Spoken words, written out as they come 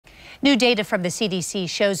New data from the CDC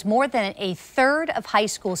shows more than a third of high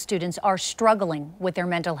school students are struggling with their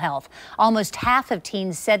mental health. Almost half of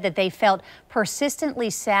teens said that they felt persistently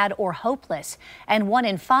sad or hopeless, and 1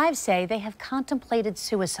 in 5 say they have contemplated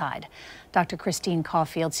suicide. Dr. Christine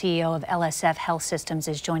Cauffield, CEO of LSF Health Systems,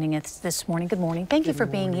 is joining us this morning. Good morning. Thank you for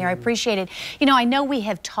being here. I appreciate it. You know, I know we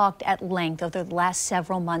have talked at length over the last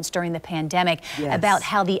several months during the pandemic about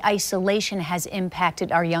how the isolation has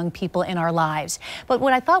impacted our young people in our lives. But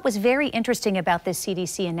what I thought was very interesting about this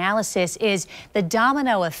CDC analysis is the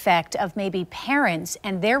domino effect of maybe parents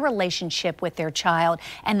and their relationship with their child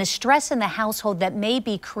and the stress in the household that may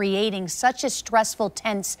be creating such a stressful,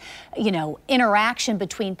 tense, interaction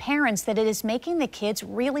between parents that it is making the kids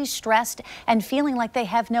really stressed and feeling like they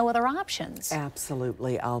have no other options.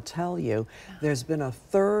 Absolutely. I'll tell you, there's been a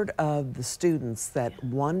third of the students that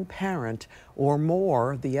one parent or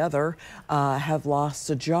more, the other, have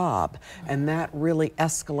lost a job. And that really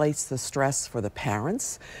escalates the stress for the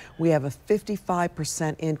parents. We have a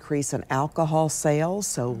 55% increase in alcohol sales,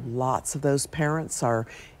 so lots of those parents are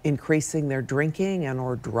increasing their drinking and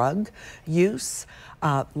or drug use.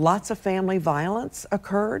 Lots of family violence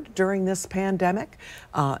occurred during this pandemic,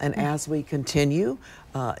 and as we continue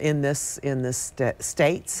in this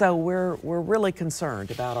state, so we're really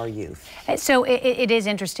concerned about our youth. So it is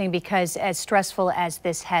interesting because as stressful as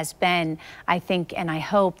this has been, I think and I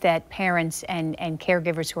hope that parents and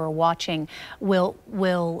caregivers who are watching will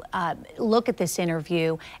look at this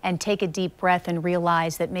interview and take a deep breath and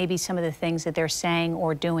realize that maybe some of the things that they're saying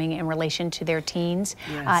or doing in relation to their teens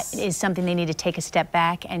is something they need to take a step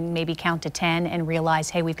back and maybe count to 10 and realize,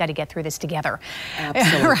 hey, we've got to get through this together.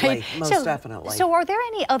 Absolutely, right? Most definitely. So are there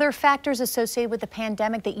any other factors associated with the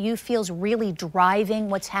pandemic that you feel is really driving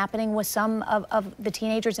what's happening with some of the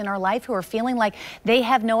teenagers in our life who are feeling like they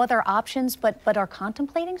have no other options but are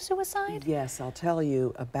contemplating suicide? Yes, I'll tell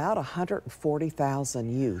you, about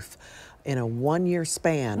 140,000 youth in a one-year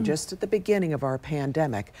span, just at the beginning of our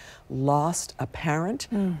pandemic, lost a parent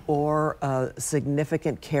or a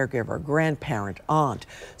significant caregiver, grandparent, aunt,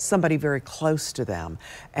 somebody very close to them.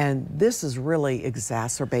 And this is really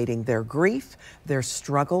exacerbating their grief, their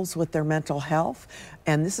struggles with their mental health.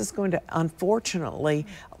 And this is going to, unfortunately,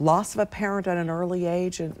 loss of a parent at an early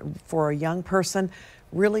age and for a young person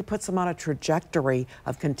really puts them on a trajectory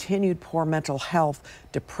of continued poor mental health,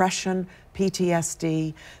 depression,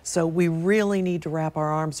 PTSD. So we really need to wrap our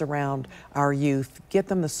arms around our youth, get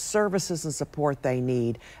them the services and support they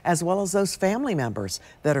need, as well as those family members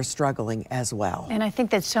that are struggling as well. And I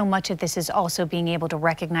think that so much of this is also being able to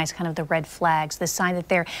recognize kind of the red flags, the sign that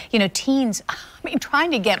they're, teens, I mean,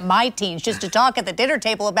 trying to get my teens just to talk at the dinner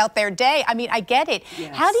table about their day. I mean, I get it.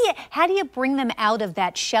 Yes. How do you bring them out of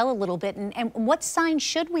that shell a little bit, and what signs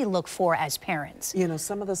should we look for as parents?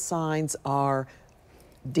 Some of the signs are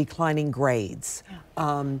declining grades,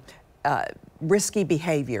 risky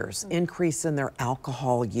behaviors, increase in their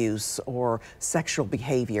alcohol use or sexual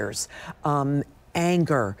behaviors,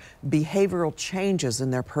 anger, behavioral changes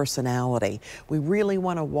in their personality. We really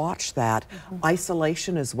want to watch that.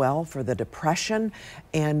 Isolation as well for the depression.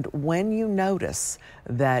 And when you notice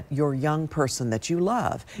that your young person that you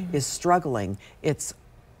love is struggling, it's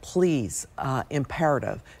please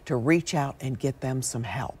imperative to reach out and get them some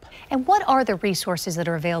help. And what are the resources that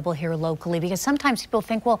are available here locally? Because sometimes people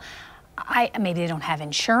think, well, maybe they don't have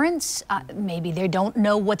insurance, maybe they don't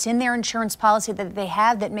know what's in their insurance policy that they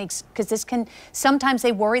have that makes, because this can, sometimes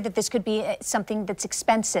they worry that this could be something that's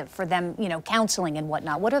expensive for them, counseling and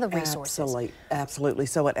whatnot. What are the resources? Absolutely.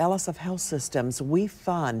 So at LSF Health Systems, we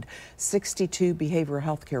fund 62 behavioral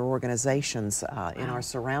health care organizations in our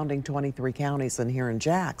surrounding 23 counties and here in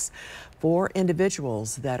Jax for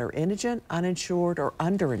individuals that are indigent, uninsured, or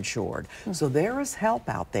underinsured. So there is help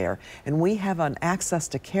out there, and we have an access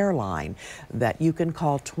to care line that you can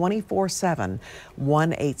call 24/7,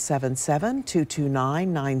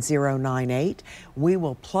 1-877-229-9098. We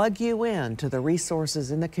will plug you in to the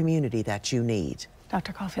resources in the community that you need.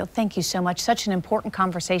 Dr. Cauffield, thank you so much. Such an important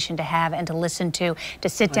conversation to have and to listen to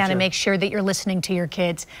sit down and make sure that you're listening to your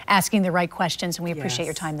kids, asking the right questions, and we appreciate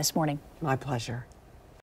your time this morning. My pleasure.